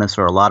or a bonus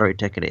or a lottery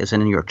ticket? Is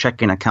it in your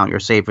checking account, your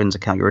savings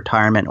account, your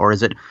retirement, or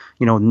is it,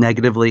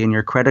 negatively in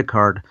your credit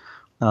card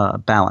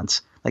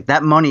balance? Like,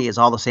 that money is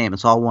all the same.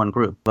 It's all one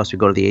group. Plus, we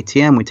go to the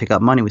ATM, we take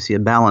out money, we see a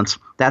balance.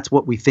 That's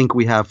what we think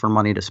we have for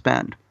money to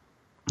spend.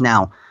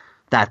 Now,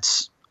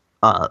 that's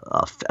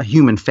a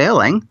human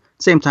failing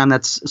Same time,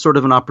 that's sort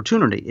of an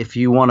opportunity. If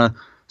you want to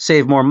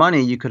save more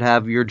money, you could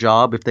have your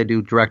job, if they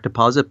do direct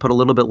deposit, put a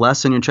little bit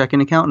less in your checking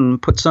account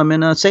and put some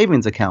in a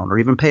savings account, or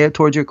even pay it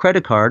towards your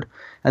credit card.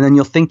 And then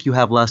you'll think you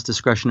have less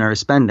discretionary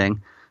spending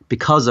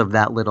because of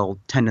that little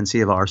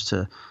tendency of ours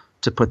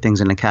to put things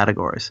into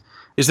categories.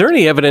 Is there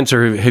any evidence,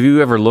 or have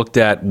you ever looked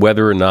at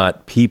whether or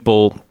not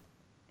people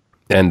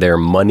and their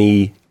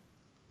money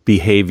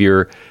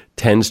behavior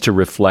tends to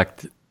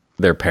reflect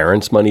their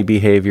parents' money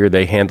behavior?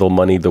 They handle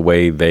money the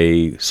way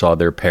they saw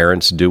their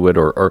parents do it,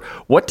 or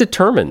what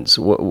determines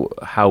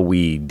how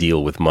we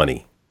deal with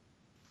money?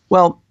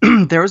 Well,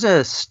 there's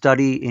a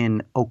study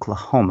in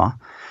Oklahoma,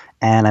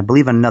 and I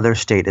believe another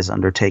state has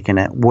undertaken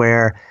it,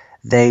 where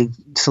they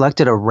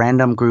selected a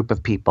random group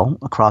of people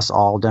across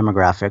all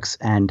demographics,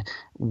 and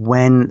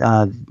when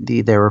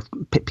there were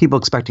people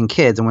expecting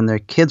kids, and when their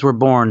kids were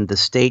born, the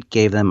state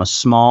gave them a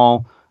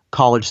small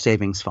college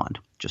savings fund.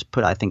 Just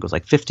put, I think it was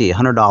like $50,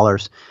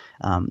 $100,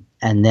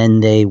 and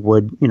then they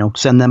would,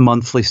 send them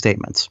monthly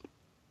statements.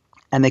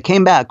 And they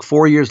came back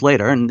 4 years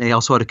later, and they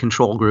also had a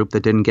control group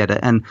that didn't get it.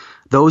 And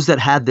those that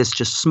had this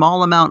just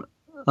small amount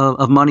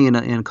of money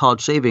in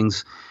college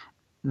savings,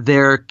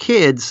 their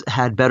kids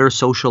had better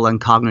social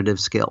and cognitive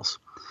skills.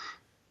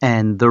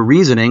 And the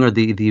reasoning or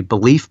the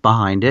belief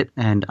behind it,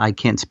 and I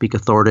can't speak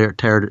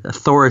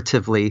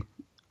authoritatively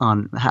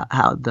on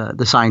how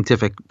the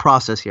scientific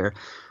process here,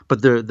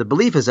 but the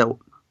belief is that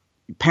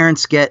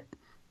parents get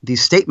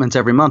these statements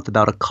every month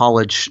about a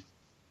college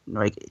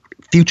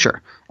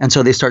future. And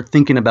so they start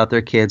thinking about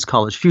their kid's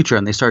college future,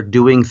 and they start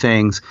doing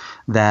things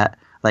that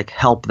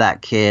help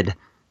that kid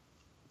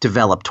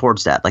develop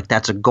towards that.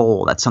 That's a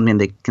goal. That's something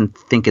they can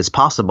think is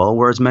possible,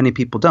 whereas many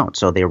people don't.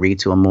 So they read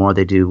to them more,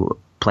 they do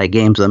play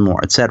games with them more,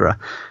 etc.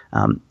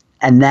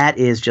 And that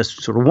is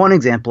just sort of one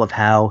example of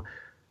how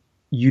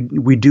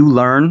we do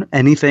learn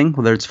anything,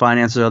 whether it's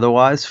finances or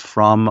otherwise,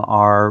 from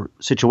our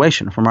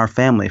situation, from our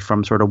family,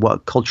 from sort of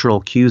what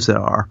cultural cues there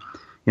are.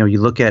 You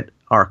look at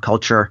our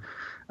culture,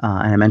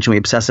 and I mentioned we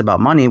obsess about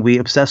money, we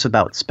obsess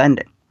about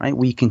spending, right?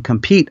 We can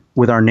compete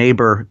with our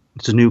neighbor.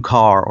 It's a new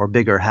car or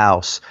bigger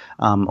house,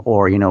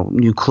 or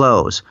new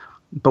clothes,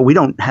 but we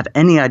don't have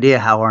any idea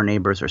how our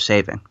neighbors are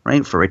saving,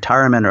 right? For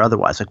retirement or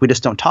otherwise. We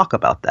just don't talk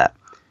about that.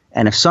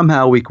 And if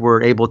somehow we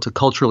were able to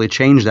culturally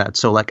change that,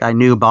 so I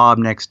knew Bob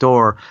next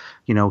door,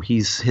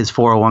 his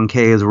 401k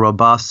is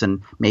robust,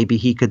 and maybe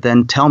he could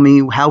then tell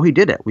me how he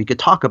did it. We could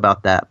talk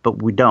about that,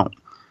 but we don't.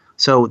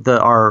 So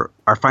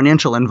our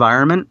financial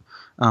environment,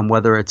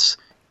 whether it's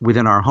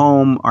within our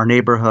home, our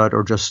neighborhood,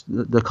 or just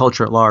the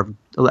culture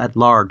at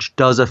large,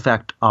 does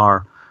affect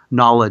our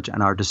knowledge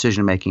and our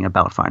decision making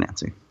about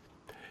financing.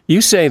 You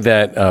say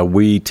that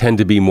we tend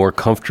to be more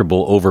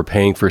comfortable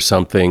overpaying for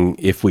something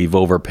if we've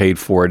overpaid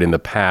for it in the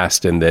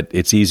past, and that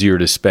it's easier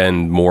to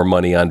spend more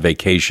money on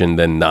vacation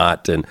than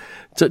not. And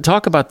to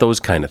talk about those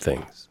kind of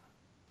things.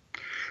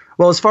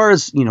 Well, as far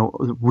as,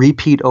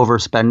 repeat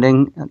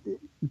overspending,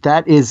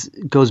 that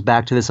goes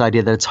back to this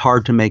idea that it's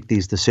hard to make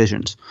these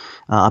decisions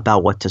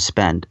about what to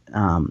spend.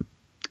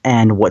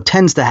 And what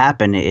tends to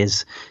happen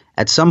is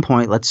at some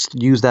point, let's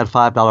use that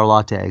 $5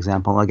 latte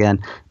example again.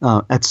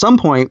 At some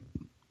point,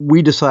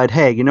 we decide,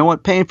 hey, you know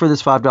what? Paying for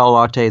this $5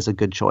 latte is a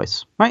good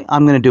choice, right?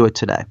 I'm going to do it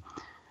today.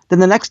 Then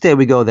the next day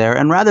we go there,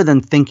 and rather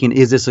than thinking,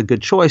 is this a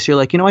good choice? You're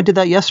like, I did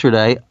that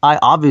yesterday. I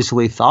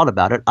obviously thought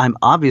about it. I'm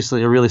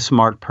obviously a really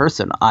smart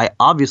person. I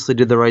obviously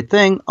did the right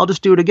thing. I'll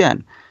just do it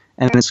again.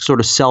 And it's sort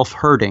of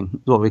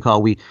self-hurting, what we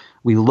call. We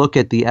look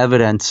at the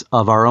evidence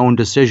of our own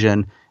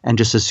decision and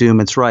just assume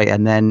it's right.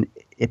 And then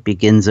it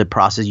begins a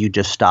process. You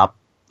just stop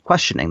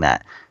questioning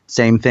that.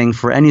 Same thing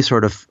for any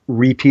sort of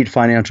repeat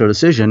financial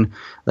decision.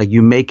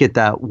 You make it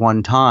that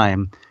one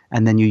time,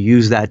 and then you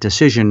use that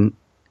decision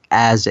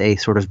as a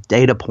sort of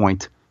data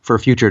point for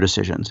future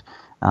decisions.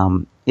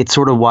 It's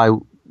sort of why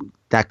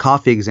that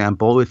coffee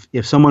example,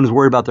 if someone is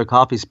worried about their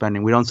coffee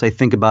spending, we don't say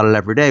think about it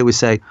every day. We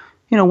say,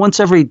 once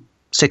every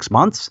 6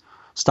 months,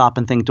 stop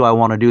and think, do I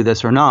want to do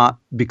this or not?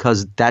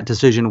 Because that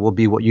decision will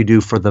be what you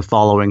do for the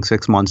following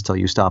 6 months till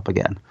you stop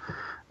again.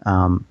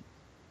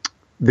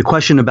 The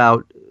question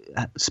about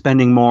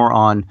spending more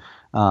on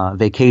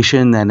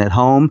vacation than at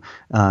home,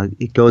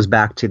 it goes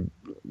back to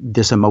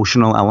this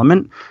emotional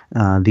element,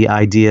 the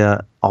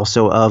idea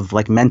also of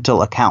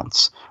mental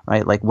accounts,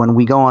 right? When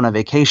we go on a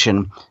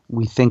vacation,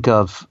 we think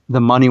of the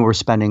money we're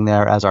spending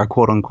there as our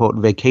quote unquote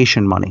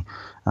vacation money.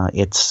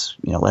 It's,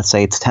 let's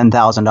say it's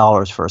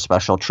 $10,000 for a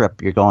special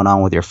trip you're going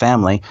on with your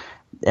family.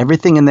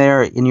 Everything in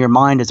there in your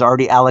mind is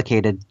already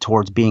allocated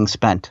towards being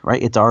spent,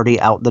 right? It's already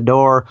out the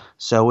door.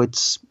 So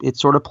it's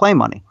sort of play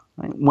money.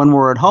 Right? When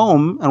we're at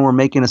home and we're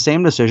making the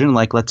same decision,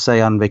 let's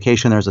say on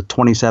vacation, there's a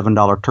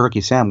 $27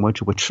 turkey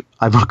sandwich, which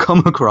I've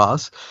come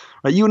across.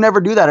 Right? You would never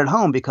do that at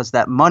home because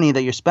that money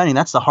that you're spending,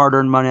 that's the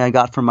hard-earned money I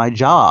got from my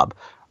job,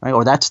 right?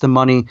 Or that's the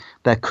money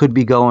that could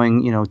be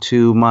going,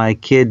 to my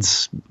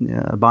kids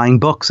buying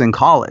books in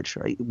college,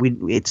 right?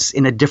 It's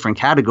in a different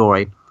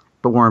category,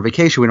 but we're on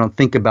vacation. We don't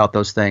think about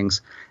those things.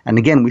 And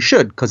again, we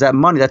should, because that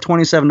money, that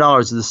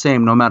 $27 is the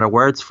same no matter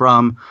where it's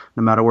from,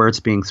 no matter where it's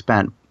being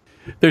spent.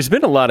 There's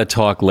been a lot of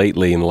talk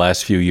lately in the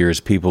last few years.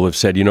 People have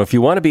said, if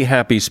you want to be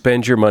happy,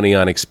 spend your money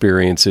on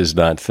experiences,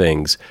 not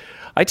things.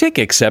 I take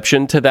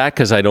exception to that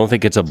because I don't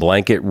think it's a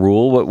blanket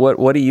rule.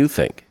 What do you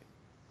think?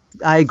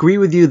 I agree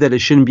with you that it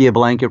shouldn't be a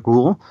blanket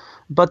rule,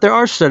 but there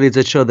are studies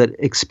that show that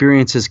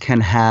experiences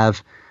can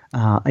have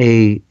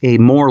a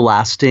more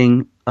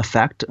lasting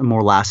effect, a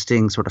more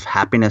lasting sort of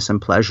happiness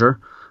and pleasure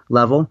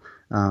level.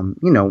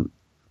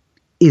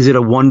 Is it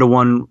a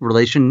one-to-one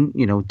relation?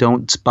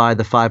 Don't buy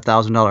the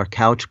 $5,000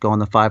 couch, go on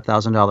the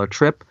 $5,000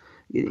 trip.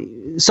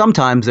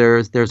 Sometimes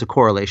there's a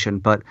correlation,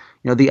 but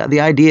the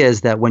idea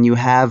is that when you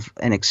have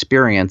an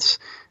experience,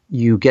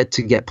 you get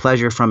to get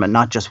pleasure from it,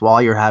 not just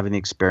while you're having the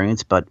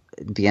experience, but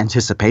the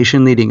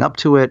anticipation leading up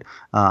to it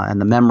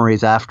and the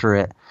memories after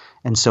it.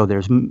 And so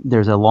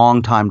there's a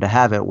long time to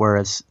have it,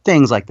 whereas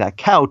things like that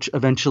couch,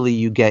 eventually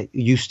you get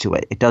used to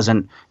it. It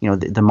doesn't,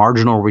 the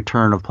marginal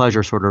return of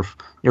pleasure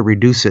it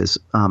reduces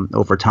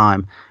over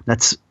time.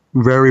 That's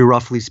very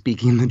roughly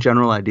speaking the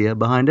general idea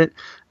behind it.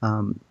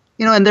 And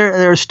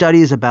there are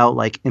studies about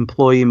like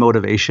employee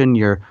motivation.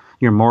 You're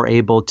more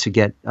able to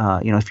get,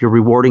 if you're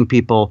rewarding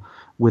people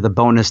with a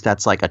bonus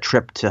that's like a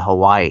trip to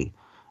Hawaii,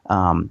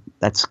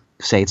 that's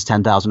say it's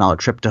 $10,000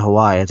 trip to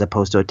Hawaii as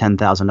opposed to a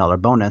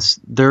 $10,000 bonus,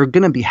 they're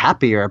going to be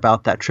happier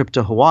about that trip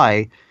to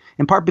Hawaii,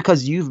 in part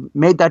because you've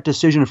made that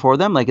decision for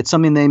them. Like it's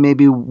something they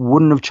maybe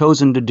wouldn't have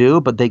chosen to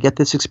do, but they get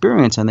this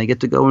experience and they get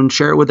to go and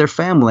share it with their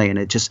family. And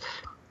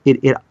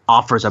it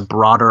offers a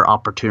broader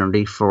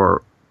opportunity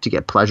to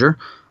get pleasure.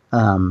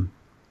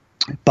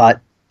 But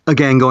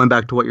again, going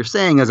back to what you're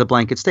saying as a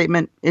blanket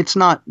statement, it's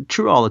not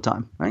true all the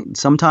time, right?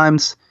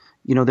 Sometimes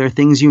there are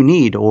things you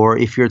need, or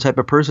if you're a type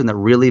of person that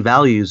really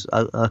values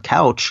a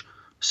couch,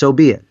 so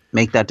be it.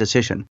 Make that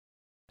decision.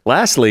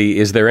 Lastly,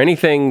 is there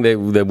anything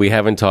that we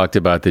haven't talked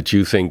about that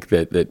you think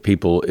that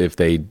people, if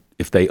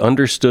they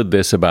understood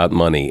this about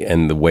money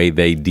and the way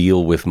they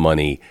deal with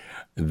money,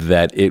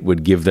 that it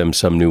would give them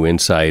some new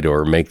insight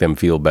or make them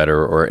feel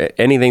better, or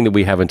anything that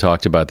we haven't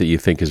talked about that you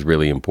think is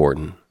really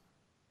important?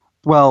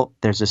 Well,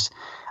 there's this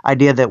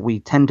idea that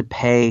we tend to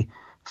pay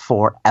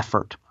for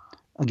effort.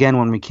 Again,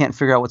 when we can't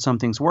figure out what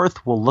something's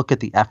worth, we'll look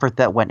at the effort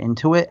that went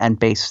into it and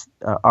base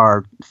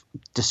our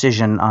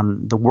decision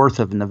on the worth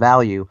of and the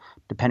value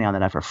depending on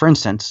that effort. For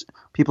instance,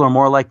 people are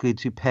more likely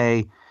to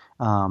pay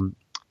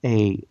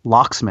a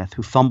locksmith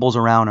who fumbles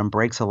around and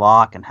breaks a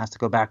lock and has to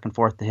go back and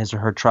forth to his or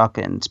her truck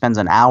and spends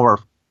an hour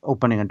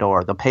opening a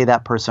door. They'll pay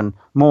that person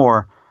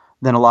more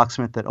than a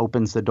locksmith that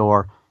opens the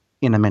door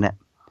in a minute,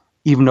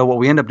 even though what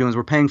we end up doing is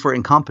we're paying for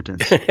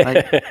incompetence.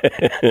 Right?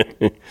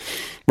 Right.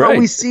 But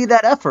we see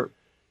that effort.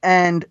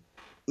 And,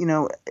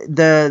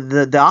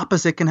 the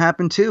opposite can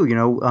happen too,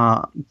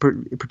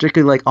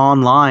 particularly like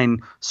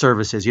online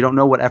services. You don't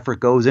know what effort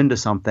goes into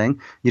something.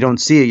 You don't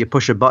see it. You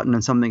push a button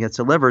and something gets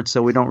delivered.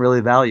 So we don't really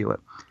value it.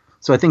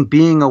 So I think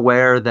being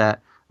aware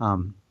that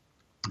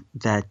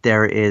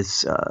there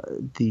is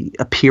the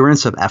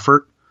appearance of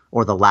effort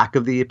or the lack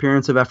of the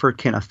appearance of effort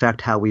can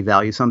affect how we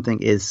value something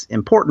is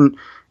important.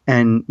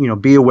 And,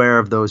 be aware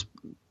of those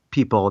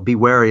people, be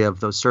wary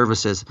of those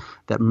services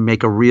that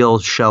make a real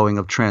showing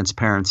of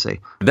transparency.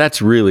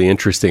 That's really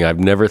interesting. I've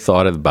never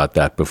thought about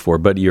that before,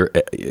 but you're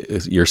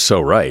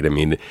so right. I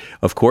mean,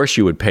 of course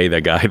you would pay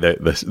the guy,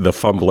 the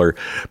fumbler,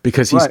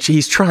 because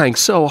he's trying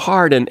so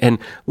hard and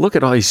look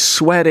at all, he's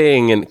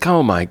sweating and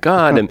oh my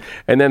God.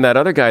 and then that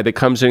other guy that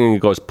comes in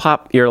and goes,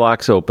 pop, your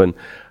lock's open.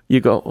 You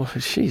go, oh,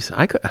 geez,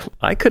 I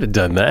could have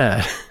done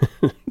that.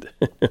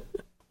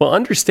 Well,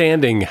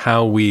 understanding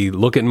how we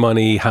look at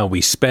money, how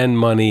we spend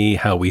money,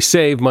 how we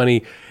save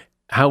money,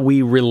 how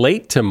we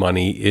relate to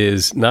money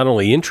is not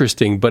only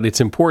interesting, but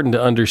it's important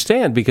to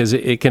understand because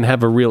it can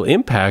have a real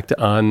impact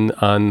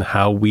on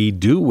how we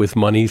do with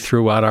money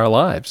throughout our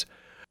lives.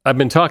 I've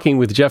been talking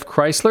with Jeff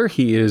Kreisler.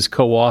 He is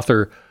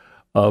co-author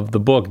of the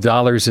book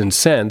Dollars and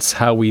Cents,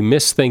 How We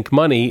Misthink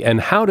Money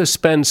and How to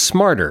Spend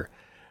Smarter.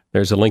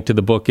 There's a link to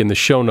the book in the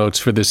show notes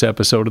for this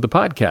episode of the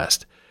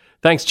podcast.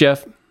 Thanks,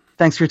 Jeff.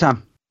 Thanks for your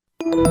time.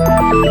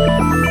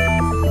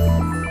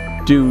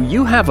 Do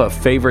you have a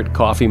favorite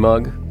coffee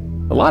mug?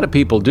 A lot of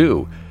people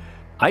do.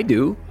 I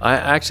do. I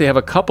actually have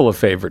a couple of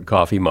favorite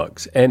coffee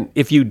mugs. And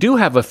if you do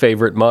have a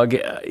favorite mug,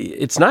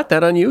 it's not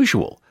that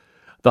unusual.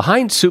 The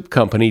Heinz Soup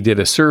Company did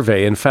a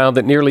survey and found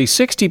that nearly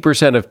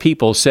 60% of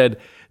people said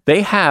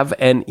they have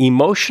an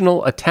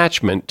emotional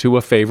attachment to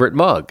a favorite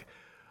mug.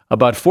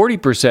 About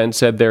 40%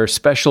 said their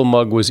special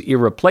mug was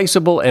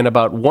irreplaceable, and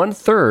about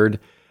 1/3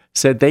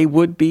 said they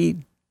would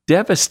be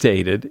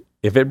devastated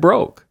if it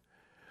broke.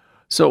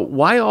 So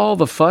why all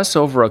the fuss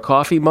over a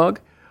coffee mug?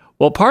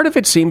 Well, part of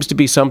it seems to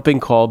be something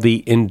called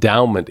the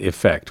endowment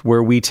effect,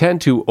 where we tend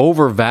to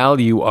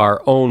overvalue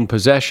our own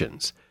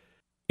possessions.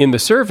 In the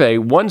survey,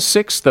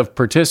 1/6 of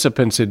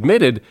participants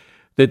admitted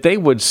that they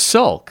would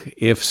sulk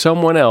if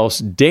someone else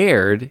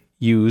dared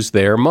use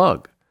their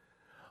mug.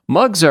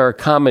 Mugs are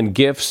common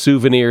gifts,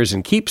 souvenirs,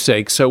 and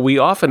keepsakes, so we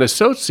often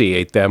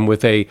associate them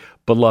with a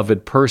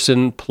beloved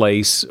person,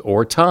 place,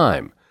 or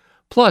time.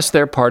 Plus,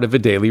 they're part of a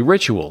daily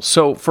ritual.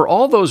 So for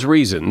all those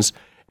reasons,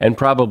 and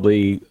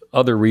probably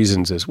other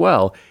reasons as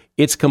well,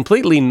 it's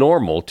completely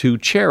normal to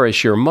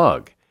cherish your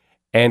mug.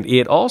 And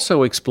it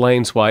also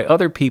explains why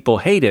other people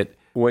hate it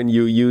when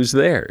you use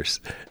theirs.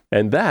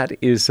 And that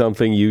is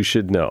something you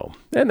should know.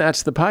 And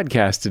that's the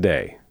podcast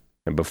today.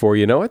 And before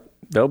you know it,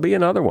 there'll be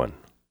another one.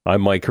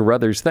 I'm Mike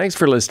Carruthers. Thanks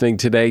for listening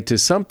today to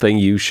Something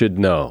You Should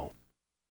Know.